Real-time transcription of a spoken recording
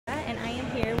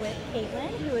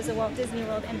Caitlin, who is a Walt Disney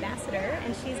World ambassador,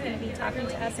 and she's going to be talking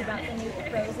to us about the new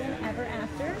Frozen Ever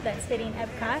After that's hitting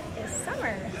Epcot this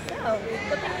summer. So,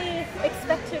 what can we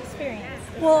expect to experience?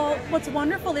 Well, what's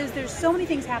wonderful is there's so many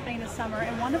things happening this summer,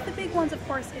 and one of the big ones, of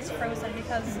course, is Frozen,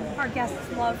 because our guests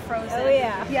love Frozen. Oh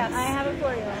yeah, yes. I have a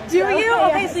 4-year-old. Do you?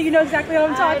 Yes. Okay, so you know exactly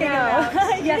what I'm talking about.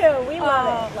 Yes. We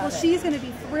love it. Well, she's going to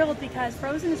be thrilled because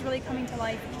Frozen is really coming to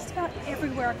life just about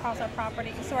everywhere across our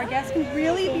property. So our guests can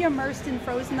really be immersed in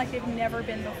Frozen like they've never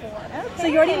been before. Okay. So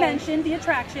you already mentioned the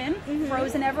attraction,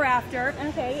 Frozen Ever After,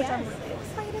 Okay, which I'm really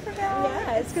excited about.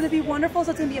 Yes. It's going to be wonderful.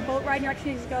 So it's going to be a boat ride, and you're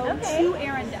actually going to go to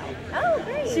Arendelle. Oh,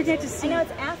 great. So you get to see. I know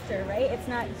it's after, right? It's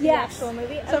not the actual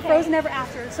movie. So Okay. Frozen Ever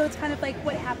After. So it's kind of like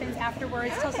what happens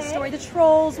afterwards. Tells the story. The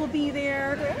trolls will be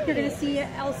there. Great. You're going to see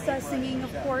Elsa singing,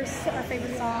 of course, our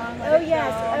favorite song. Oh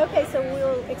yes. Okay, so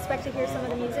we'll expect to hear some of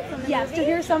the music from the movie? Yes, to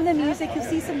hear some of the music, you'll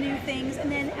see some new things,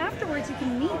 and then afterwards you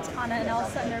can meet Anna and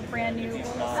Elsa in their brand new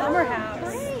summer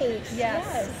house. Great.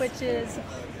 Yes, which is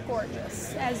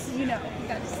gorgeous. As you know, you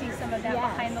got to see some of that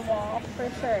behind the wall. For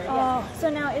sure. Oh. So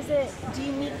now, do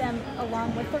you meet them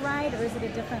along with the ride, or is it a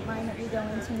different line that you go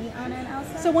in to meet Anna and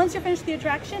Elsa? So once you're finished the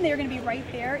attraction, they're going to be right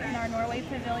there in our Norway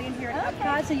Pavilion here at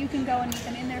Epcot, so you can go and meet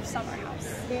them in their summer house.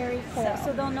 Very cool.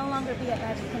 So they'll no longer be at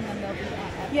Magic Kingdom, they'll be at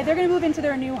Epcot. Yeah, they're going to move into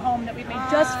their new home that we've made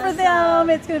just for them.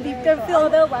 It's going to be, they'll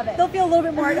love it. They'll feel a little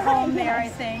bit more at home there, I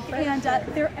think. And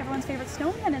everyone's favorite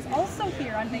snowman is also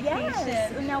here on vacation.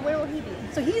 Yes. Now, where will he be?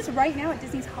 So he's right now at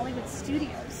Disney's Hollywood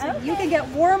Studios. So you can get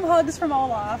warm hugs from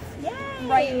Olaf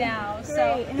right now. Great.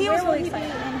 So and he was really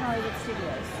excited. In Hollywood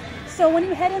Studios. So when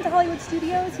you head into Hollywood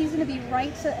Studios, he's going to be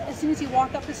right as soon as you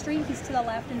walk up the street, he's to the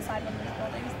left inside one of those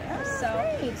buildings there. So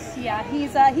yeah,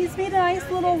 he's made a nice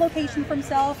little location for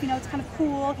himself. You know, it's kind of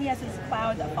cool. He has his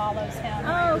cloud that follows him.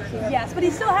 Oh, cute. Yes, but he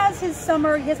still has his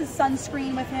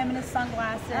sunscreen with him and his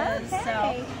sunglasses.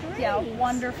 So yeah,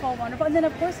 wonderful, wonderful. And then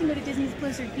of course you go to Disney's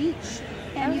Blizzard Beach,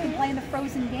 and you can play in the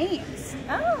Frozen games.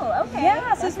 Oh, okay.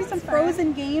 Yeah, so there's going to be some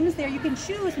Frozen games there. You can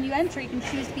choose, when you enter, you can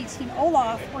choose to be Team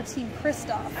Olaf or Team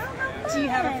Kristoff. Oh, do you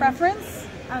have a preference?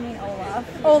 I mean, Olaf.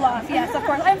 Olaf, yes, of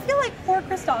course. I feel like poor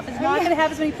Kristoff is not going to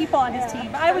have as many people on his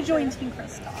team, but I would join Team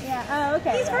Kristoff. Yeah, oh,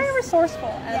 okay. He's very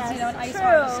resourceful as, you know, an ice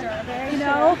harvester. Very you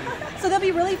know? So there'll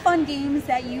be really fun games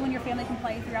that you and your family can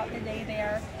play throughout the day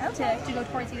there to go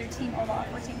towards either Team Olaf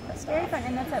or Team Kristoff. Very fun,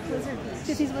 and that's at Blizzard Beach.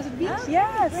 Disney's Blizzard Beach,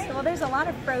 yes. Great. Well, there's a lot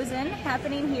of Frozen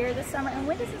happening here this summer, and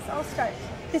when does this all start?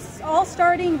 This is all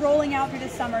rolling out through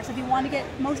this summer. So if you want to get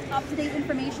most up-to-date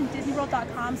information,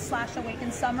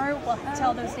 DisneyWorld.com/awakensummer will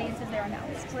tell those dates as they're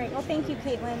announced. Great. Well, thank you,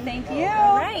 Caitlin. Thank you.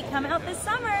 All right, come out this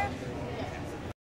summer.